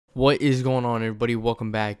What is going on, everybody?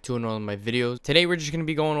 Welcome back to another of my videos. Today we're just going to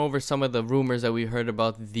be going over some of the rumors that we heard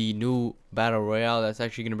about the new battle royale that's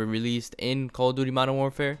actually going to be released in Call of Duty Modern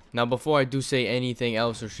Warfare. Now, before I do say anything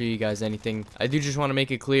else or show you guys anything, I do just want to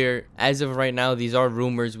make it clear, as of right now, these are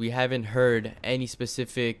rumors. We haven't heard any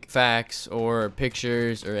specific facts or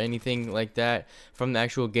pictures or anything like that from the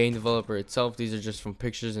actual game developer itself. These are just from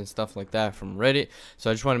pictures and stuff like that from Reddit. So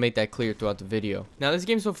I just want to make that clear throughout the video. Now, this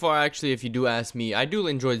game so far, actually, if you do ask me, I do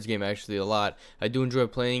enjoy this game actually a lot. I do enjoy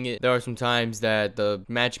playing it. There are some times that the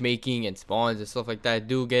matchmaking and spawns and stuff like that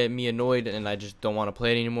do get me annoyed and I just don't want to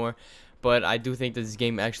play it anymore. But I do think that this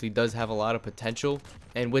game actually does have a lot of potential.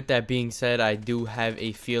 And with that being said, I do have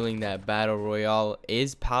a feeling that battle royale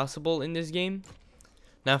is possible in this game.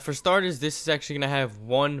 Now, for starters, this is actually going to have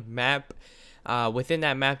one map. Within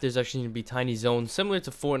that map, there's actually going to be tiny zones similar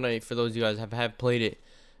to Fortnite for those of you guys have played it.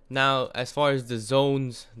 Now, as far as the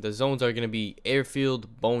zones are going to be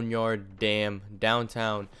airfield, boneyard, dam,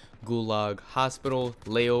 downtown, gulag, hospital,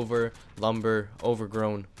 layover, lumber,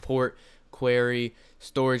 overgrown, port, quarry,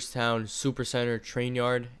 storage town, supercenter, train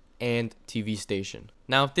yard, and TV station.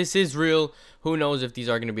 Now, if this is real, who knows if these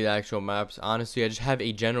are going to be the actual maps. Honestly, I just have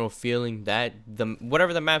a general feeling that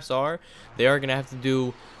whatever the maps are, they are going to have to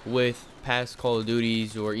do with past Call of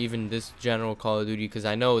Duties or even this general Call of Duty, because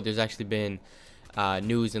I know there's actually been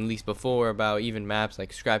news and leaks before about even maps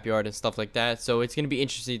like scrapyard and stuff like that. So it's going to be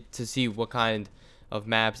interesting to see what kind of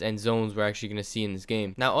maps and zones we're actually going to see in this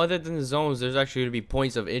game. Now, other than the zones, there's actually going to be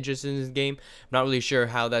points of interest in this game. I'm not really sure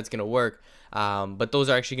how that's going to work, but those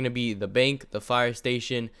are actually going to be the bank, the fire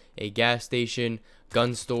station, a gas station,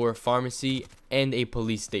 gun store, pharmacy, and a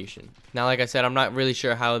police station. Now, like I said, I'm not really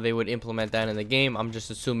sure how they would implement that in the game. I'm just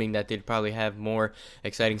assuming that they'd probably have more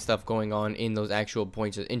exciting stuff going on in those actual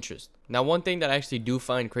points of interest. Now, one thing that I actually do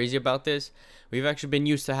find crazy about this, we've actually been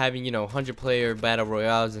used to having, 100-player battle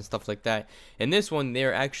royales and stuff like that. In this one,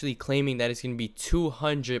 they're actually claiming that it's going to be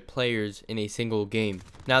 200 players in a single game.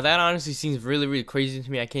 Now, that honestly seems really, really crazy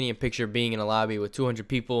to me. I can't even picture being in a lobby with 200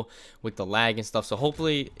 people with the lag and stuff. So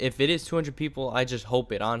hopefully, if it is 200 people, I just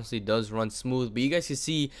hope it honestly does run smooth. But you guys can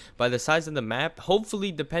see by the size of the map,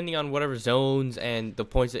 hopefully, depending on whatever zones and the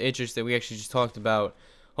points of interest that we actually just talked about,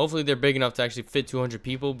 hopefully they're big enough to actually fit 200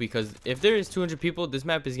 people, because if there is 200 people, this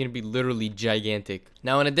map is going to be literally gigantic.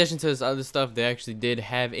 Now, in addition to this other stuff, they actually did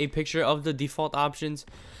have a picture of the default options,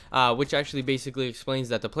 which actually basically explains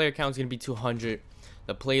that the player count is going to be 200.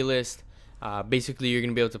 The playlist, basically you're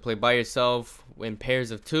going to be able to play by yourself in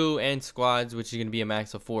pairs of 2 and squads, which is going to be a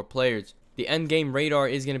max of 4 players. The end game radar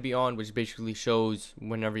is going to be on, which basically shows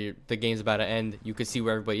whenever the game's about to end, you can see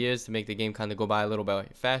where everybody is to make the game kind of go by a little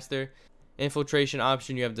bit faster. Infiltration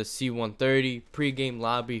option, you have the C-130, pre-game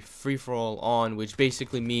lobby, free-for-all on, which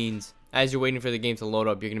basically means as you're waiting for the game to load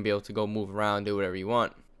up, you're going to be able to go move around, do whatever you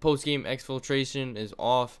want. Post-game exfiltration is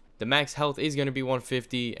off. The max health is going to be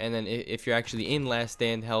 150, and then if you're actually in last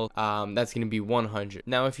stand health, that's going to be 100.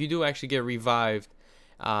 Now, if you do actually get revived,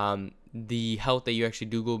 the health that you actually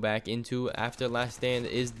do go back into after last stand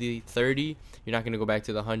is the 30. You're not going to go back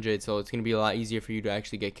to the 100, so it's going to be a lot easier for you to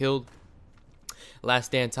actually get killed. Last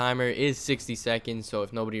stand timer is 60 seconds, so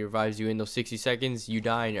if nobody revives you in those 60 seconds, you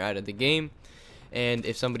die and you're out of the game. And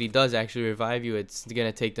if somebody does actually revive you, it's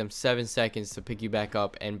going to take them 7 seconds to pick you back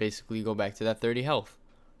up and basically go back to that 30 health.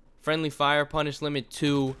 Friendly fire punish limit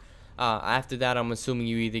 2. After that, I'm assuming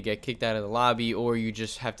you either get kicked out of the lobby or you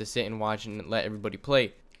just have to sit and watch and let everybody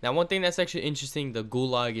play. Now, one thing that's actually interesting, the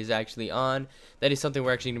gulag is actually on. That is something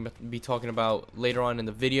we're actually going to be talking about later on in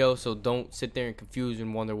the video, so don't sit there and confuse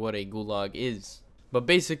and wonder what a gulag is. But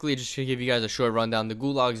basically, just to give you guys a short rundown, the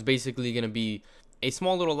gulag is basically going to be a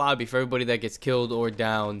small little lobby for everybody that gets killed or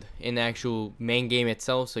downed in the actual main game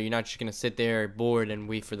itself, so you're not just going to sit there bored and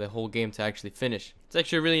wait for the whole game to actually finish. It's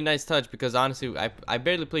actually a really nice touch, because honestly, I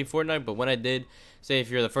barely played Fortnite, but when I did, say if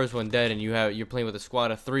you're the first one dead and you're playing with a squad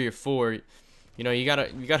of 3 or 4, you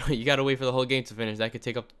gotta wait for the whole game to finish. That could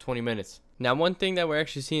take up to 20 minutes. Now, one thing that we're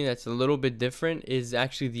actually seeing that's a little bit different is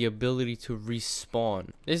actually the ability to respawn.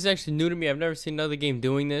 This is actually new to me. I've never seen another game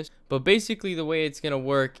doing this. But basically, the way it's gonna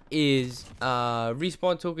work is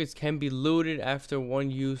respawn tokens can be looted after one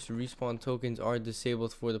use. Respawn tokens are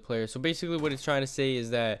disabled for the player. So basically, what it's trying to say is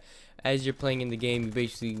that as you're playing in the game, you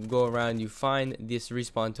basically go around, you find this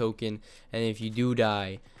respawn token, and if you do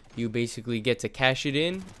die, you basically get to cash it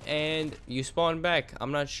in and you spawn back.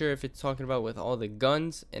 I'm not sure if it's talking about with all the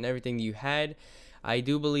guns and everything you had. I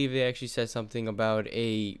do believe they actually said something about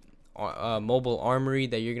a mobile armory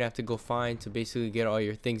that you're gonna have to go find to basically get all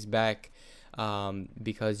your things back,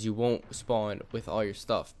 because you won't spawn with all your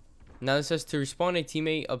stuff. Now it says to respawn a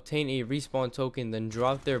teammate, obtain a respawn token, then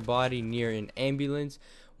drop their body near an ambulance.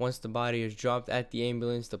 Once the body is dropped at the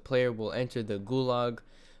ambulance, the player will enter the gulag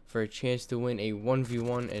for a chance to win a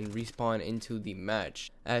 1v1 and respawn into the match.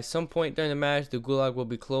 At some point during the match, the gulag will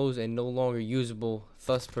be closed and no longer usable,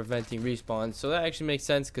 thus preventing respawns. So that actually makes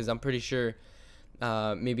sense, because I'm pretty sure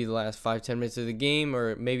maybe the last 5-10 minutes of the game,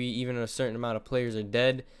 or maybe even a certain amount of players are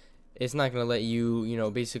dead, it's not going to let you,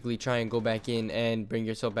 basically try and go back in and bring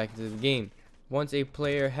yourself back into the game. Once a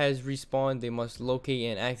player has respawned, they must locate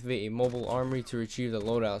and activate a mobile armory to retrieve the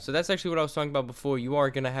loadout. So that's actually what I was talking about before. You are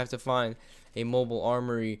going to have to find a mobile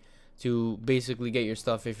armory to basically get your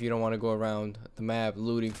stuff if you don't want to go around the map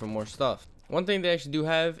looting for more stuff. One thing they actually do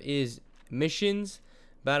have is missions.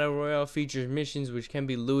 Battle Royale features missions which can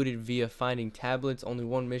be looted via finding tablets. Only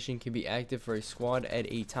one mission can be active for a squad at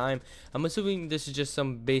a time. I'm assuming this is just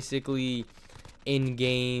some basically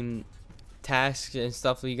in-game tasks and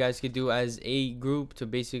stuff that you guys could do as a group to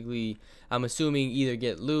basically, I'm assuming, either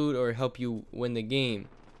get loot or help you win the game.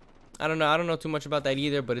 I don't know too much about that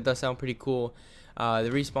either, but it does sound pretty cool. The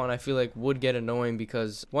respawn, I feel like, would get annoying,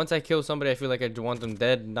 because once I kill somebody, I feel like I want them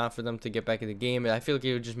dead, not for them to get back in the game. I feel like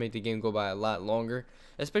it would just make the game go by a lot longer,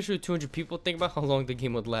 especially with 200 people. Think about how long the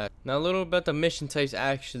game would last. Now, a little about the mission types.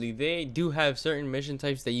 Actually, they do have certain mission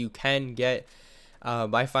types that you can get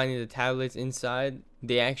by finding the tablets inside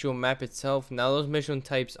the actual map itself. Now, those mission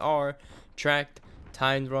types are tracked,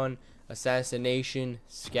 timed run, assassination,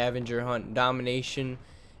 scavenger hunt, domination,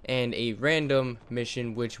 and a random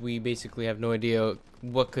mission, which we basically have no idea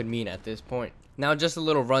what could mean at this point. Now, just a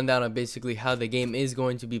little rundown of basically how the game is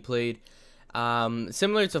going to be played.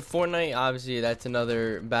 Similar to Fortnite, obviously that's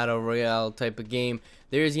another battle royale type of game.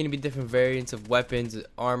 There is going to be different variants of weapons,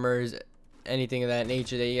 armors, anything of that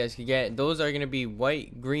nature that you guys can get. Those are going to be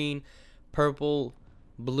white, green, purple,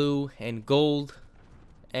 blue, and gold.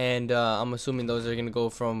 And I'm assuming those are going to go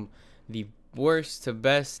from the worst to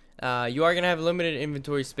best. You are going to have limited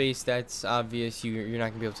inventory space. That's obvious. You're not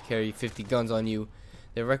going to be able to carry 50 guns on you.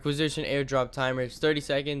 The requisition airdrop timer is 30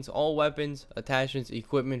 seconds. All weapons, attachments,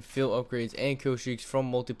 equipment, field upgrades, and kill streaks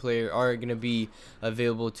from multiplayer are going to be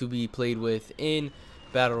available to be played with in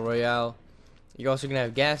Battle Royale. You're also going to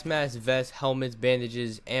have gas masks, vests, helmets,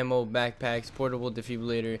 bandages, ammo, backpacks, portable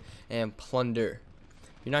defibrillator, and plunder.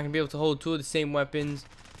 You're not going to be able to hold two of the same weapons.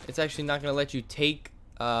 It's actually not going to let you take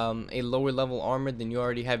a lower level armor than you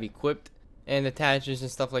already have equipped. And attachments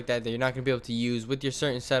and stuff like that you're not going to be able to use with your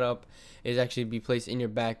certain setup is actually be placed in your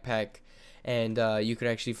backpack. And you could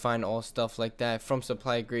actually find all stuff like that from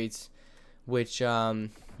supply crates, which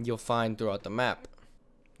you'll find throughout the map.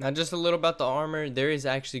 Now, just a little about the armor. There is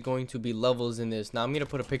actually going to be levels in this. Now, I'm going to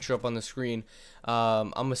put a picture up on the screen.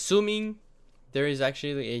 I'm assuming there is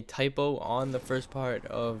actually a typo on the first part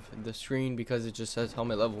of the screen because it just says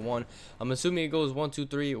helmet level 1. I'm assuming it goes 1, 2,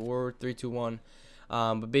 3 or 3, 2, 1.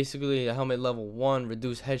 But basically, a helmet level 1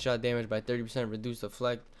 reduce headshot damage by 30%, reduce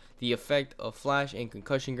the effect of flash and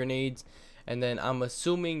concussion grenades. And then I'm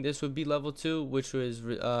assuming this would be level 2, which was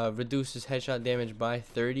reduces headshot damage by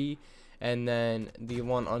 30. And then the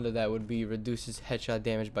one under that would be reduces headshot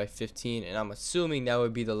damage by 15. And I'm assuming that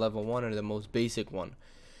would be the level 1 or the most basic one.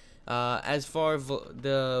 As far as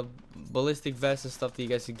the ballistic vest and stuff that you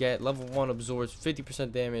guys could get, level 1 absorbs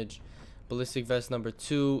 50% damage. Ballistic vest number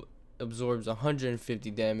 2 absorbs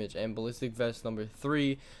 150 damage, and ballistic vest number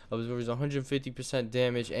 3 absorbs 150%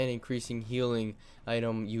 damage and increasing healing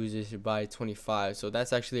item usage by 25. So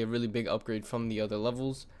that's actually a really big upgrade from the other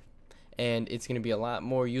levels, and it's going to be a lot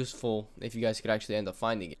more useful if you guys could actually end up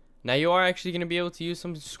finding it. Now, you are actually going to be able to use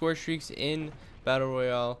some score streaks in Battle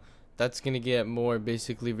Royale. That's going to get more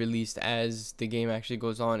basically released as the game actually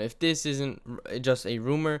goes on, if this isn't just a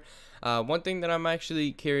rumor. One thing that I'm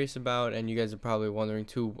actually curious about, and you guys are probably wondering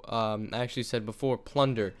too, I actually said before,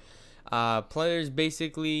 plunder. Plunder is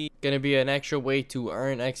basically going to be an extra way to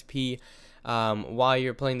earn XP while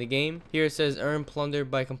you're playing the game. Here it says earn plunder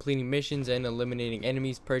by completing missions and eliminating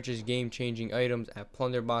enemies. Purchase game-changing items at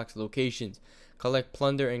plunder box locations. Collect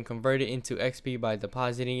plunder and convert it into XP by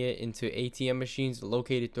depositing it into ATM machines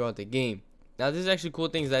located throughout the game. Now, this is actually cool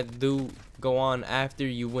things that do go on after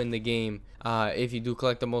you win the game. If you do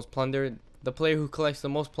collect the most plunder, the player who collects the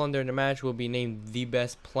most plunder in the match will be named the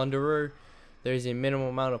best plunderer. There is a minimum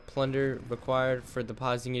amount of plunder required for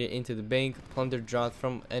depositing it into the bank. Plunder dropped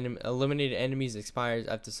from eliminated enemies expires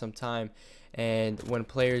after some time, and when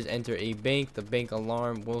players enter a bank, the bank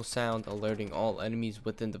alarm will sound, alerting all enemies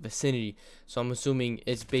within the vicinity. So I'm assuming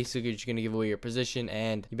it's basically just going to give away your position,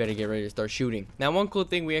 and you better get ready to start shooting. Now, one cool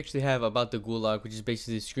thing we actually have about the gulag, which is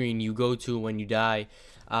basically the screen you go to when you die,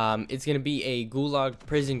 it's going to be a gulag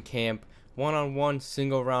prison camp, one-on-one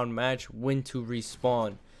single round match, win to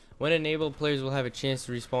respawn. When enabled, players will have a chance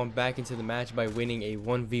to respawn back into the match by winning a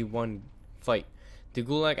 1v1 fight. The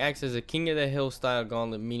Gulag acts as a King of the Hill style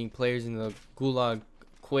gauntlet, meaning players in the Gulag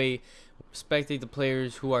Quay spectate the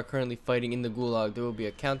players who are currently fighting in the Gulag. There will be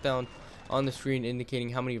a countdown on the screen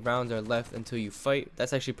indicating how many rounds are left until you fight.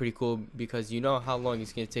 That's actually pretty cool because you know how long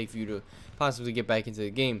it's going to take for you to possibly get back into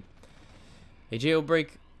the game. A jailbreak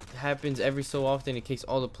happens every so often. It kicks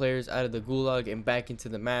all the players out of the Gulag and back into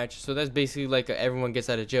the match. So that's basically like everyone gets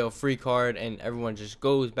out of jail free card and everyone just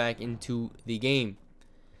goes back into the game.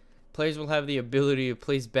 Players will have the ability to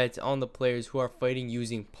place bets on the players who are fighting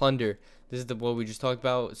using plunder. This is what we just talked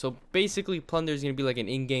about. So basically, plunder is going to be like an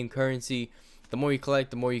in-game currency. The more you collect,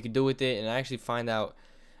 the more you can do with it. And I actually find out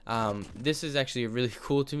this is actually really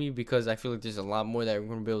cool to me because I feel like there's a lot more that we're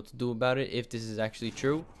going to be able to do about it if this is actually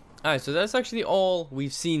true. Alright, so that's actually all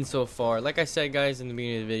we've seen so far. Like I said, guys, in the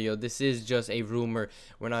beginning of the video, this is just a rumor.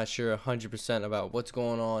 We're not sure 100% about what's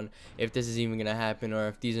going on, if this is even going to happen, or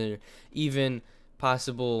if these are even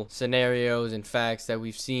possible scenarios and facts that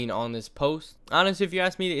we've seen on this post. Honestly, if you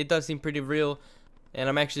ask me, it does seem pretty real, and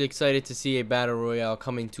I'm actually excited to see a battle royale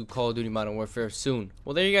coming to Call of Duty Modern Warfare soon.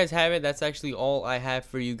 Well, there you guys have it. That's actually all I have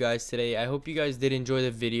for you guys today. I hope you guys did enjoy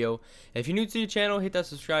the video. If you're new to the channel, hit that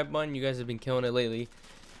subscribe button. You guys have been killing it lately.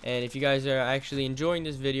 And if you guys are actually enjoying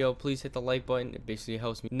this video, please hit the like button. It basically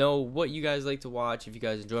helps me know what you guys like to watch, if you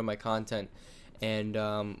guys enjoy my content, and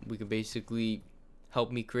we can basically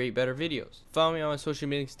help me create better videos. Follow me on my social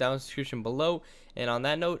media links down in the description below. And on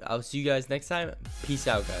that note, I'll see you guys next time. Peace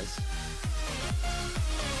out, guys.